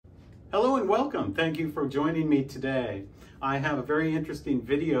Hello and welcome. Thank you for joining me today. I have a very interesting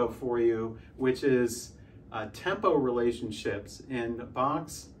video for you, which is tempo relationships in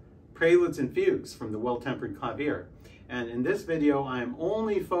Bach's Preludes and Fugues from the Well-Tempered Clavier. And in this video, I am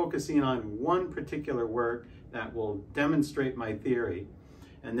only focusing on one particular work that will demonstrate my theory.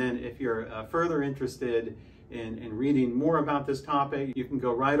 And then if you're further interested in reading more about this topic, you can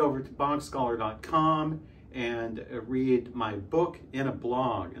go right over to BachScholar.com and read my book in a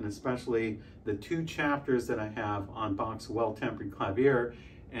blog, and especially the 2 chapters that I have on Bach's Well-Tempered Clavier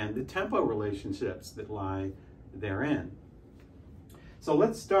and the tempo relationships that lie therein. So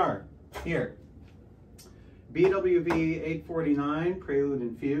let's start here. BWV 849, Prelude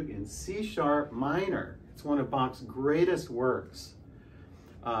and Fugue in C-sharp minor. It's one of Bach's greatest works.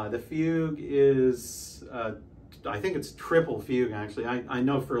 The fugue is, I think it's triple fugue actually. I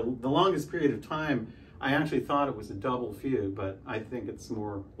know for the longest period of time I actually thought it was a double fugue, but I think it's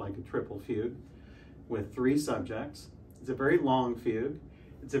more like a triple fugue with 3 subjects. It's a very long fugue.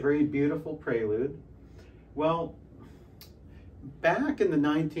 It's a very beautiful prelude. Well, back in the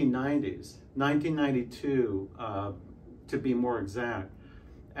 1990s, 1992 to be more exact,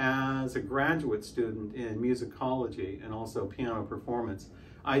 as a graduate student in musicology and also piano performance,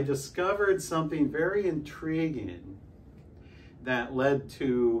 I discovered something very intriguing that led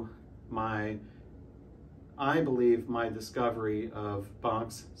to I believe my discovery of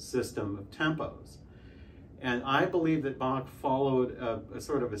Bach's system of tempos. And I believe that Bach followed a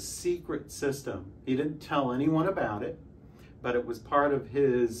sort of a secret system. He didn't tell anyone about it, but it was part of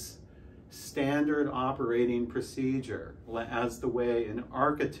his standard operating procedure, as the way an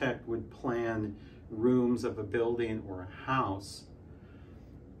architect would plan rooms of a building or a house.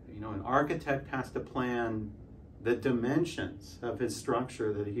 You know, an architect has to plan the dimensions of his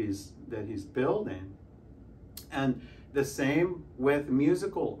structure that he's building. And the same with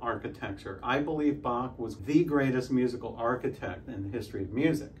musical architecture. I believe Bach was the greatest musical architect in the history of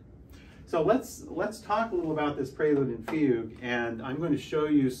music. So let's talk a little about this Prelude and Fugue, and I'm going to show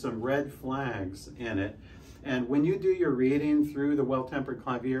you some red flags in it. And when you do your reading through the Well-Tempered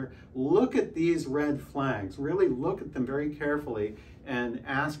Clavier, look at these red flags. Really look at them very carefully and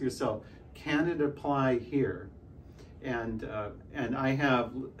ask yourself, can it apply here? And I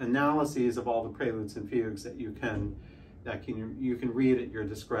have analyses of all the Preludes and Fugues that you can read at your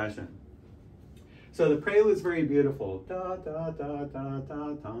discretion. So the prelude is very beautiful. Da da da da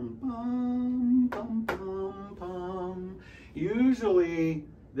da dum bum bum bum bum. Usually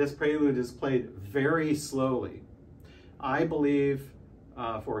this prelude is played very slowly. I believe,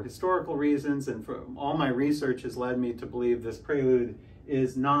 for historical reasons and for all my research has led me to believe this prelude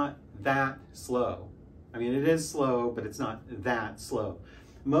is not that slow. I mean, it is slow, but it's not that slow.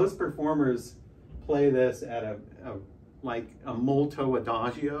 Most performers play this at like a molto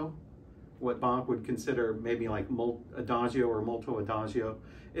adagio, what Bach would consider maybe like adagio or molto adagio.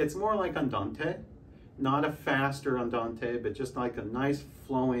 It's more like andante, not a faster andante, but just like a nice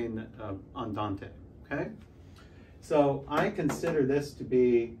flowing andante, okay? So I consider this to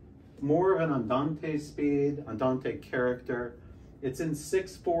be more of an andante speed, andante character. It's in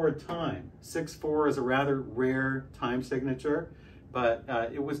 6/4 time. 6/4 is a rather rare time signature, but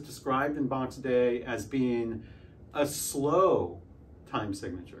it was described in Bach's day as being a slow time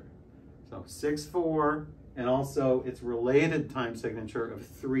signature. So 6/4, and also its related time signature of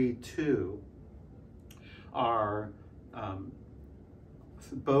 3/2 are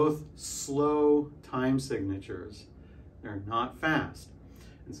both slow time signatures. They're not fast.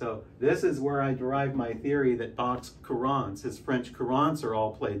 And so this is where I derive my theory that Bach's courantes, his French courantes, are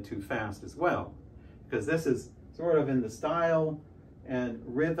all played too fast as well. Because this is sort of in the style and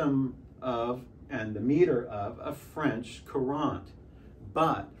rhythm of, and the meter of, a French courant.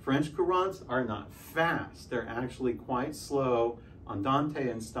 But French courantes are not fast. They're actually quite slow, andante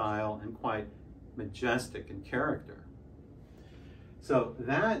in style, and quite majestic in character. So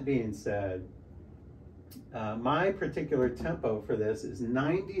that being said, my particular tempo for this is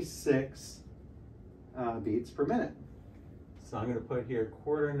 96 beats per minute. So I'm going to put here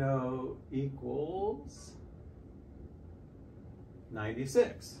quarter note equals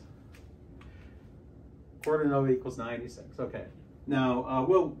 96. Quarter note equals 96. Okay. Now,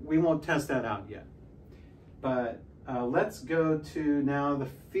 we won't test that out yet. But let's go to now the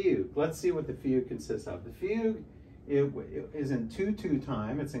fugue. Let's see what the fugue consists of. The fugue it is in 2/2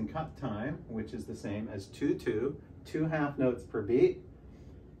 time. It's in cut time, which is the same as 2/2, 2 half notes per beat,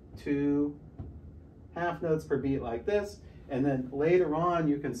 2 half notes per beat like this. And then later on,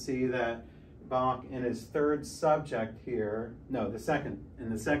 you can see that Bach in his 3rd subject here, no, in the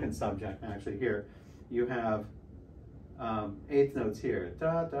second subject actually here, you have eighth notes here.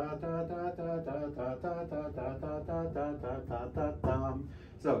 Da da da da da da da da da da da da da da da da.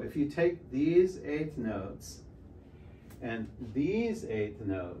 So if you take these eighth notes and these eighth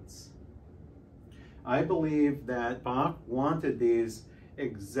notes, I believe that Bach wanted these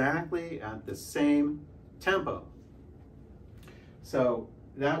exactly at the same tempo. So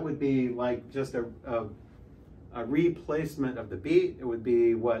that would be like just a replacement of the beat. It would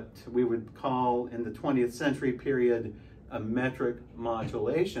be what we would call in the 20th century period a metric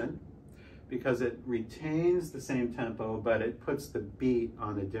modulation, because it retains the same tempo, but it puts the beat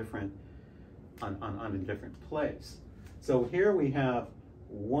on a different place. So here we have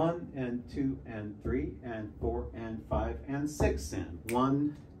 1 and 2 and 3 and 4 and 5 and 6 in.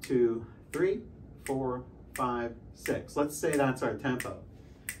 1, 2, 3, 4, 5, 6. Let's say that's our tempo.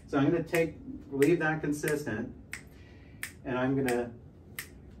 So I'm going to leave that consistent, and I'm going to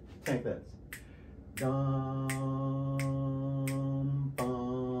take this. Dum,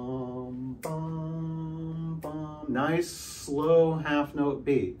 bum, bum, bum. Nice slow half note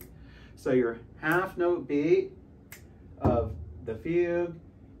beat. So your half note beat of the fugue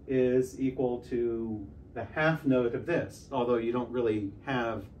is equal to the half note of this, although you don't really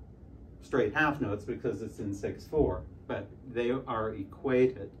have straight half notes because it's in 6/4, but they are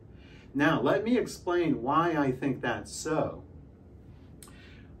equated. Now, let me explain why I think that's so.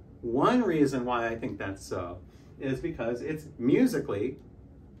 One reason why I think that's so is because it's musically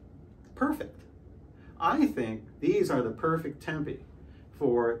perfect. I think these are the perfect tempi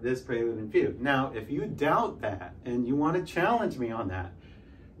for this prelude and fugue. Now, if you doubt that and you want to challenge me on that,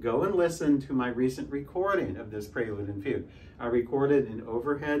 go and listen to my recent recording of this prelude and fugue. I recorded an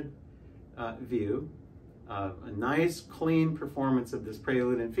overhead view, a nice clean performance of this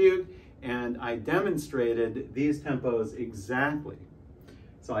prelude and fugue, and I demonstrated these tempos exactly.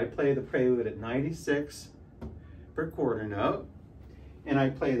 So I play the prelude at 96 per quarter note, and I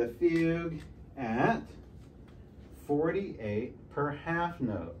play the fugue at 48 per half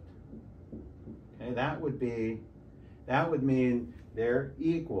note. Okay, that would mean they're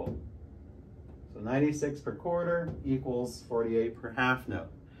equal. So 96 per quarter equals 48 per half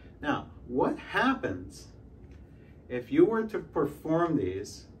note. Now, what happens if you were to perform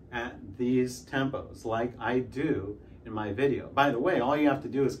these at these tempos like I do in my video? By the way, all you have to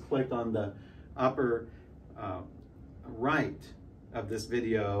do is click on the upper right of this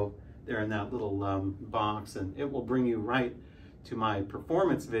video there in that little box, and it will bring you right to my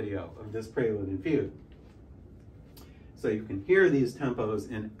performance video of this prelude and fugue. So you can hear these tempos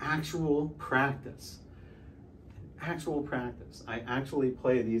in actual practice. Actual practice. I actually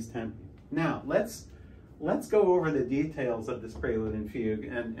play these tempi. Now, let's go over the details of this prelude and fugue,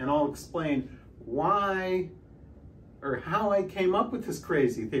 and I'll explain why or how I came up with this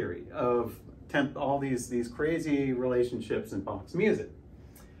crazy theory of all these crazy relationships in Bach's music.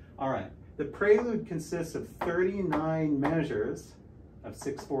 All right, the prelude consists of 39 measures of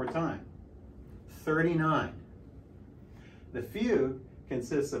 6/4 time. 39. The fugue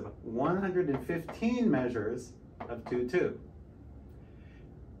consists of 115 measures of 2/2.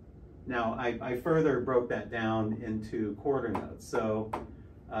 Now, I further broke that down into quarter notes. So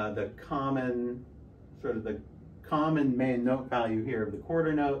the common main note value here of the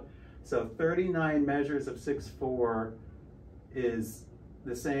quarter note. So 39 measures of 6/4 is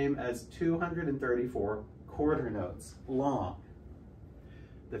the same as 234 quarter notes long.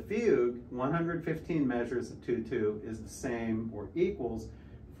 The fugue, 115 measures of 2/2, is the same or equals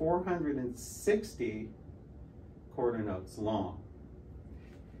 460 quarter notes long.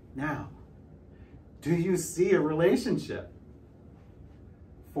 Now, do you see a relationship?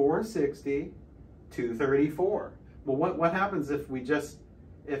 460, 234. Well, what happens if we just,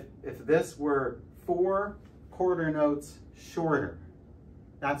 if this were 4 quarter notes shorter?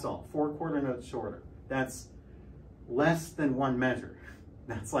 That's all, 4 quarter notes shorter. That's less than 1 measure.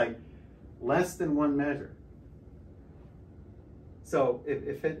 That's like less than 1 measure. So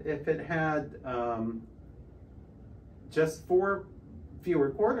if it had just 4 fewer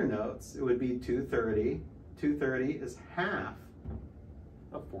quarter notes, it would be 230. 230 is half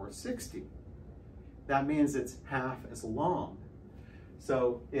of 460. That means it's half as long.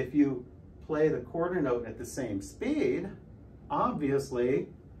 So if you play the quarter note at the same speed, obviously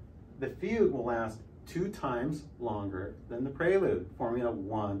the fugue will last 2 times longer than the prelude, forming a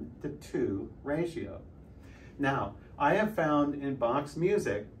 1:2 ratio. Now, I have found in Bach's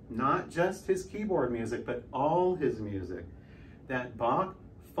music, not just his keyboard music, but all his music, that Bach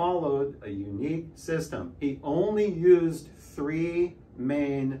followed a unique system. He only used 3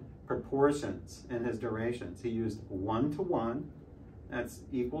 main proportions in his durations. He used 1:1, that's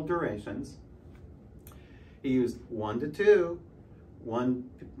equal durations. He used 1 to 2. One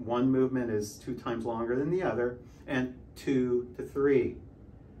movement is 2 times longer than the other, and 2 to 3.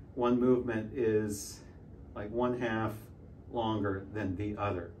 One movement is like 1/2 longer than the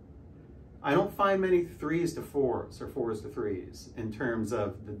other. I don't find many 3s to 4s or 4s to 3s in terms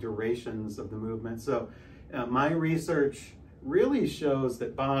of the durations of the movement. So my research really shows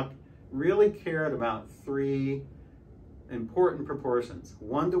that Bach really cared about 3 important proportions: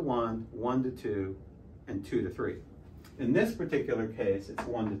 1 to 1, 1 to 2, and 2 to 3. In this particular case, it's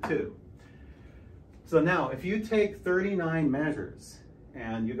 1 to 2. So now, if you take 39 measures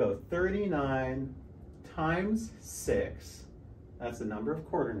and you go 39 times 6, that's the number of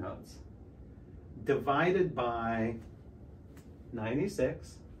quarter notes, divided by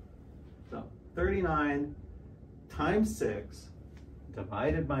 96. So 39 times 6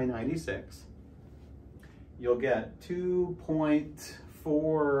 divided by 96, you'll get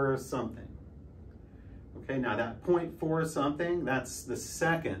 2.4 something. Okay, now that 0.4 something, that's the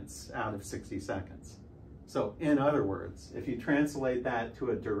seconds out of 60 seconds. So in other words, if you translate that to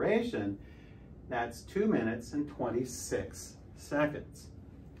a duration, that's 2 minutes and 26 seconds.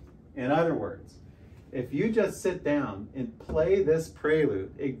 In other words, if you just sit down and play this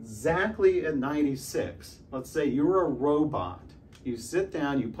prelude exactly at 96, let's say you're a robot, you sit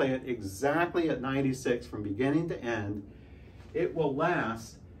down, you play it exactly at 96 from beginning to end, it will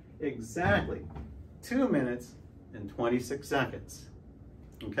last exactly 2 minutes and 26 seconds.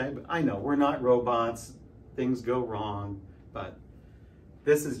 Okay, but I know we're not robots, things go wrong, but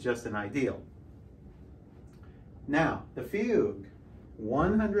this is just an ideal. Now, the fugue,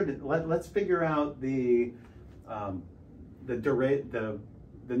 100, let's figure out the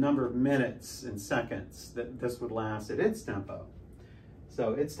number of minutes and seconds that this would last at its tempo.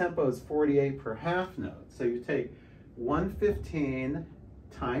 So its tempo is 48 per half note. So you take 115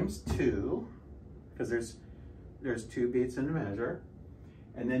 times 2, because there's 2 beats in the measure,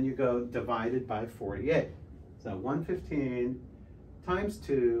 and then you go divided by 48. So 115 times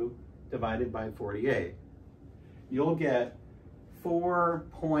 2 divided by 48. You'll get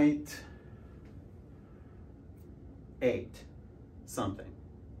 4.8 something,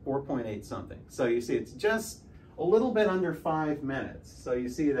 4.8 something. So you see it's just a little bit under 5 minutes. So you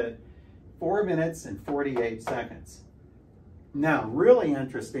see that 4 minutes and 48 seconds. Now, really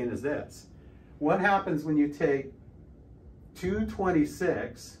interesting is this. What happens when you take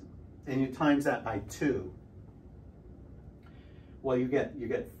 226 and you times that by 2? Well, you get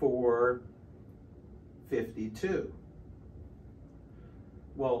 452.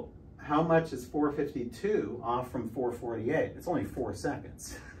 Well, how much is 452 off from 448? It's only 4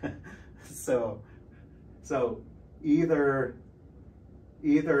 seconds. So either,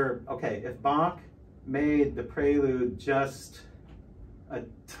 okay, if Bach made the prelude just a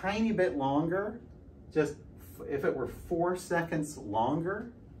tiny bit longer, just if it were 4 seconds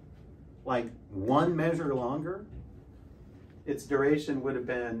longer, like 1 measure longer, its duration would have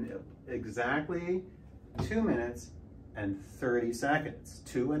been exactly 2 minutes and 30 seconds,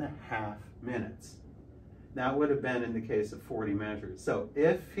 2.5 minutes. That would have been in the case of 40 measures. So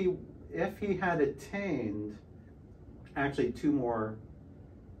if he had attained actually 2 more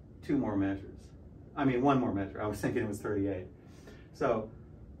measures, I mean 1 more measure, I was thinking it was 38. So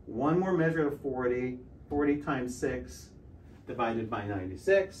 1 more measure of 40, 40 times 6 divided by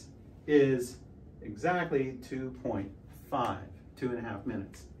 96 is exactly 2.5, 2.5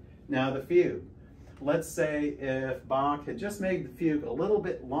 minutes. Now the fugue. Let's say if Bach had just made the fugue a little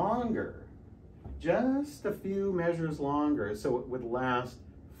bit longer, just a few measures longer, so it would last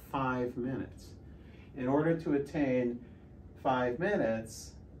 5 minutes. In order to attain 5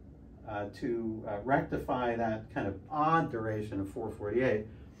 minutes, to rectify that kind of odd duration of 448,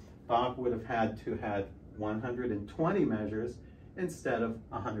 Bach would have had to have 120 measures instead of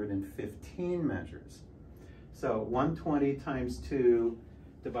 115 measures. So 120 times 2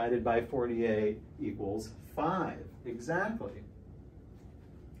 divided by 48 equals 5, exactly.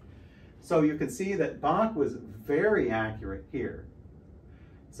 So you can see that Bach was very accurate here.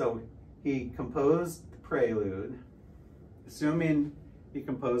 So he composed the prelude, assuming he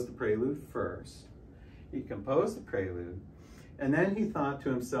composed the prelude first. He composed the prelude, and then he thought to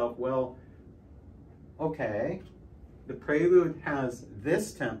himself, well, okay, the prelude has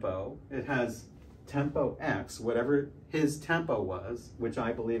this tempo, it has tempo X, whatever his tempo was, which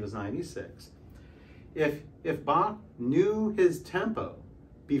I believe is 96. If Bach knew his tempo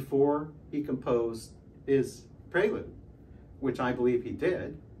before he composed his prelude, which I believe he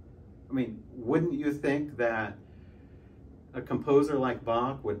did, I mean, wouldn't you think that a composer like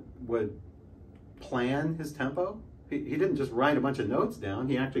Bach would plan his tempo? He didn't just write a bunch of notes down,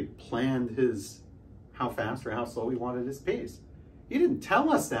 he actually planned how fast or how slow he wanted his piece. He didn't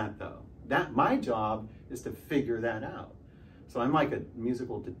tell us that though. My job is to figure that out. So I'm like a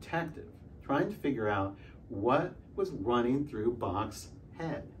musical detective trying to figure out what was running through Bach's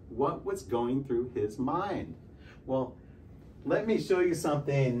head. What was going through his mind? Well, let me show you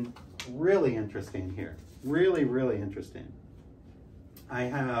something really interesting here. Really, really interesting. I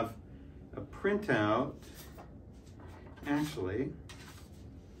have a printout, actually,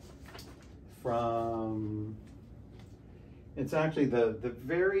 from, it's actually the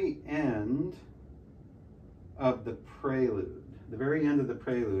very end of the Prelude. The very end of the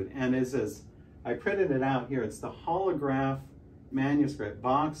Prelude. And it says, I printed it out here. It's the holograph manuscript,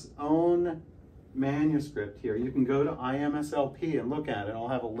 Bach's own manuscript here. You can go to IMSLP and look at it. I'll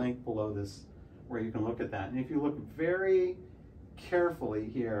have a link below this where you can look at that. And if you look very carefully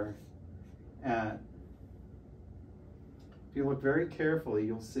here at, if you look very carefully,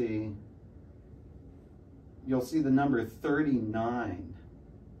 you'll see the number 39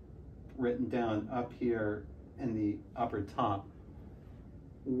 written down up here in the upper top.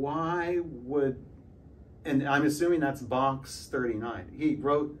 Why would, and I'm assuming that's Bach's 39. He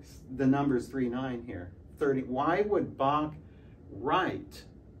wrote the numbers 39 here. 30. Why would Bach write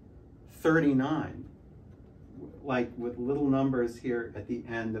 39, like with little numbers here at the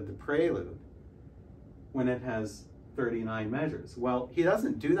end of the Prelude, when it has 39 measures? Well, he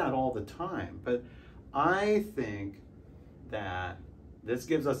doesn't do that all the time, but I think that this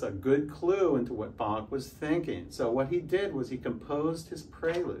gives us a good clue into what Bach was thinking. So what he did was he composed his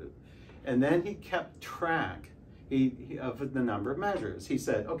Prelude, and then he kept track of the number of measures. He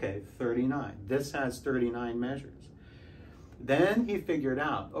said, okay, 39. This has 39 measures. Then he figured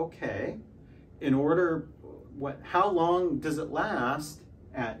out, okay, how long does it last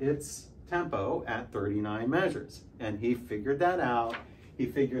at its tempo at 39 measures? And he figured that out. He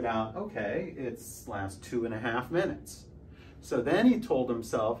figured out, okay, it lasts 2.5 minutes. So then he told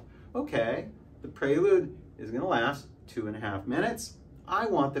himself, okay, the Prelude is going to last 2.5 minutes. I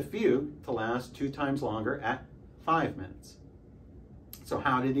want the fugue to last 2 times longer at 5 minutes. So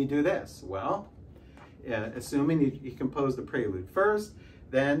how did he do this? Well, assuming he composed the Prelude first,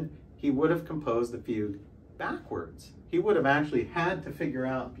 then he would have composed the fugue backwards. He would have actually had to figure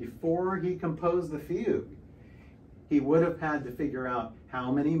out, before he composed the fugue, he would have had to figure out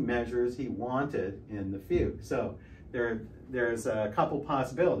how many measures he wanted in the fugue. So there's a couple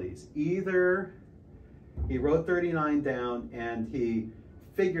possibilities. Either he wrote 39 down and he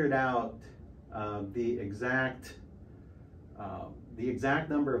figured out the exact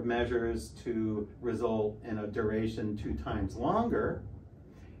number of measures to result in a duration 2 times longer.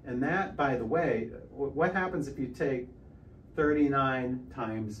 And that, by the way, what happens if you take 39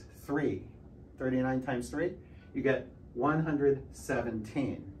 times 3? 39 times 3? You get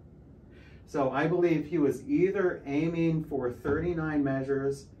 117. So I believe he was either aiming for 39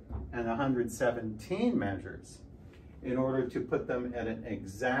 measures and 117 measures in order to put them at an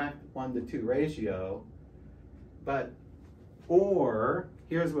exact 1:2 ratio, or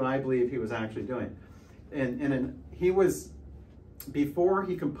here's what I believe he was actually doing. Before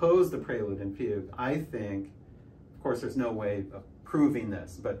he composed the Prelude and Fugue, I think, of course there's no way of proving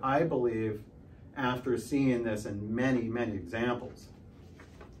this, but I believe, after seeing this in many, many examples,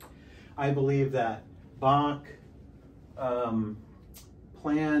 I believe that Bach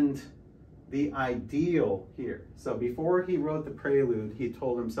planned the ideal here. So before he wrote the Prelude, he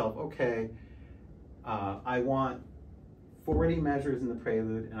told himself, okay, I want 40 measures in the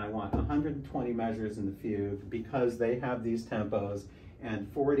Prelude and I want 120 measures in the Fugue because they have these tempos, and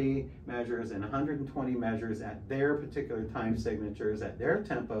 40 measures and 120 measures at their particular time signatures, at their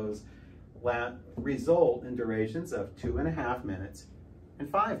tempos, result in durations of 2.5 minutes and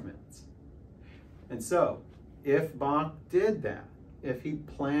 5 minutes. And so, if Bach did that, if he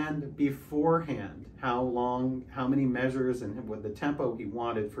planned beforehand how many measures and what the tempo he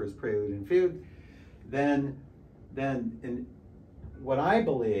wanted for his Prelude and Fugue, then in what I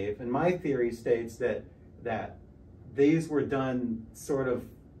believe, and my theory states that these were done sort of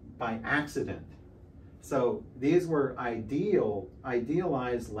by accident. So these were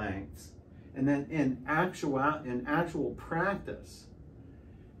idealized lengths. And then in actual practice,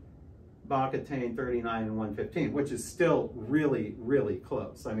 Bach attained 39 and 115, which is still really, really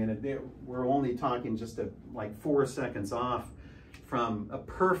close. I mean, we're only talking just like 4 seconds off from a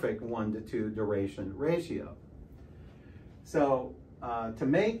perfect 1:2 duration ratio. So to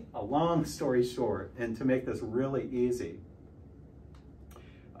make a long story short, and to make this really easy,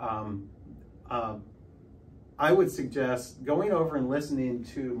 I would suggest going over and listening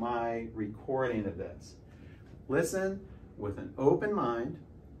to my recording of this. Listen with an open mind.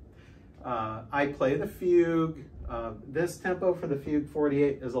 I play the fugue. This tempo for the Fugue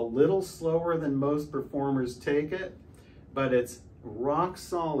 48 is a little slower than most performers take it, but it's rock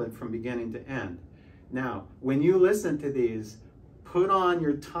solid from beginning to end. Now, when you listen to these, put on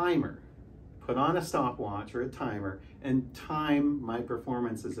your timer, put on a stopwatch or a timer, and time my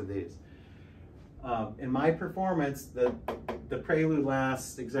performances of these. In my performance, the prelude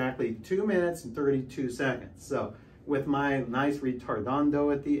lasts exactly 2 minutes and 32 seconds. So with my nice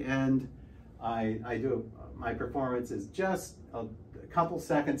ritardando at the end, my performance is just a couple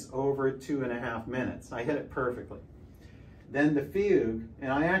seconds over 2.5 minutes. I hit it perfectly. Then the fugue,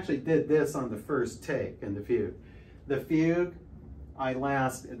 and I actually did this on the first take in the fugue. The fugue,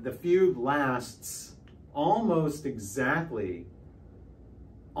 the fugue lasts almost exactly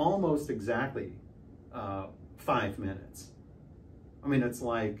 5 minutes. I mean, it's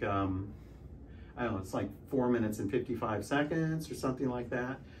like, I don't know, it's like 4 minutes and 55 seconds or something like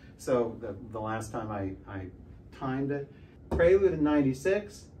that. So the last time I timed it. Prelude at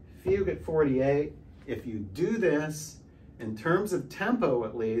 96, fugue at 48. If you do this, in terms of tempo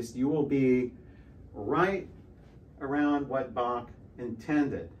at least, you will be right around what Bach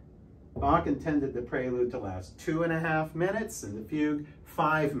intended. Bach intended the prelude to last 2.5 minutes and the fugue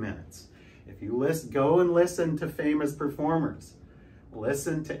 5 minutes. If you go and listen to famous performers,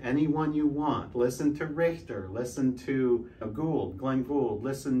 listen to anyone you want. Listen to Richter, listen to Glenn Gould,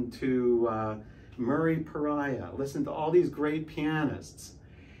 listen to Murray Pariah, listen to all these great pianists,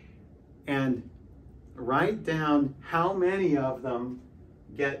 and write down how many of them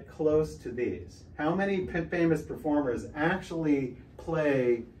get close to these. How many famous performers actually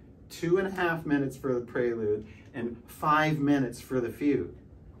play 2.5 minutes for the prelude and 5 minutes for the fugue?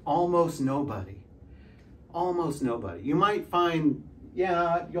 Almost nobody. Almost nobody. You might find,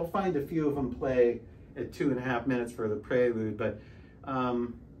 yeah, you'll find a few of them play at 2.5 minutes for the prelude, but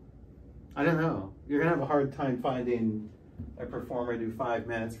I don't know. You're gonna have a hard time finding a performer do 5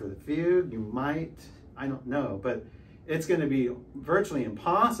 minutes for the fugue. You might, I don't know, but it's gonna be virtually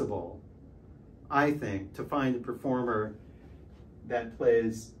impossible, I think, to find a performer that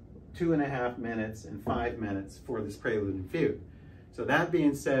plays 2.5 minutes and 5 minutes for this prelude and fugue. So that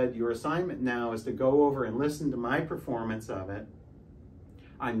being said, your assignment now is to go over and listen to my performance of it.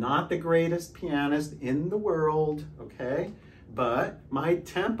 I'm not the greatest pianist in the world, okay? But my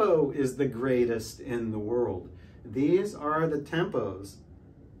tempo is the greatest in the world. These are the tempos,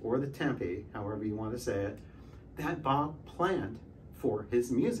 or the tempi, however you want to say it, that Bach planned for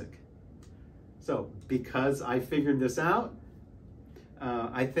his music. So because I figured this out,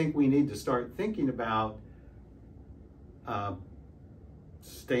 I think we need to start thinking about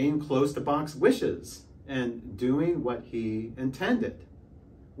staying close to Bach's wishes and doing what he intended,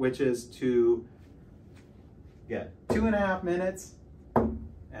 which is to get 2.5 minutes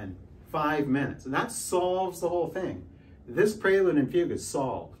and 5 minutes. And that solves the whole thing. This prelude and fugue is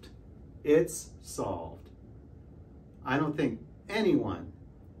solved. It's solved. I don't think anyone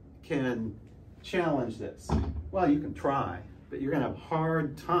can challenge this. Well, you can try, but you're gonna have a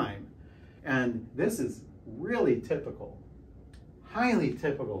hard time. And this is really typical, highly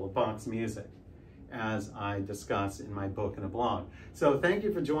typical of Bach's music, as I discuss in my book and a blog. So thank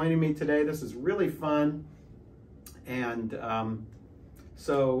you for joining me today. This is really fun. And I'll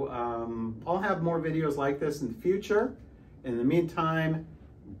have more videos like this in the future. In the meantime,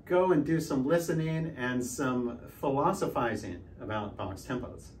 go and do some listening and some philosophizing about Bach's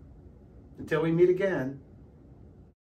tempos. Until we meet again.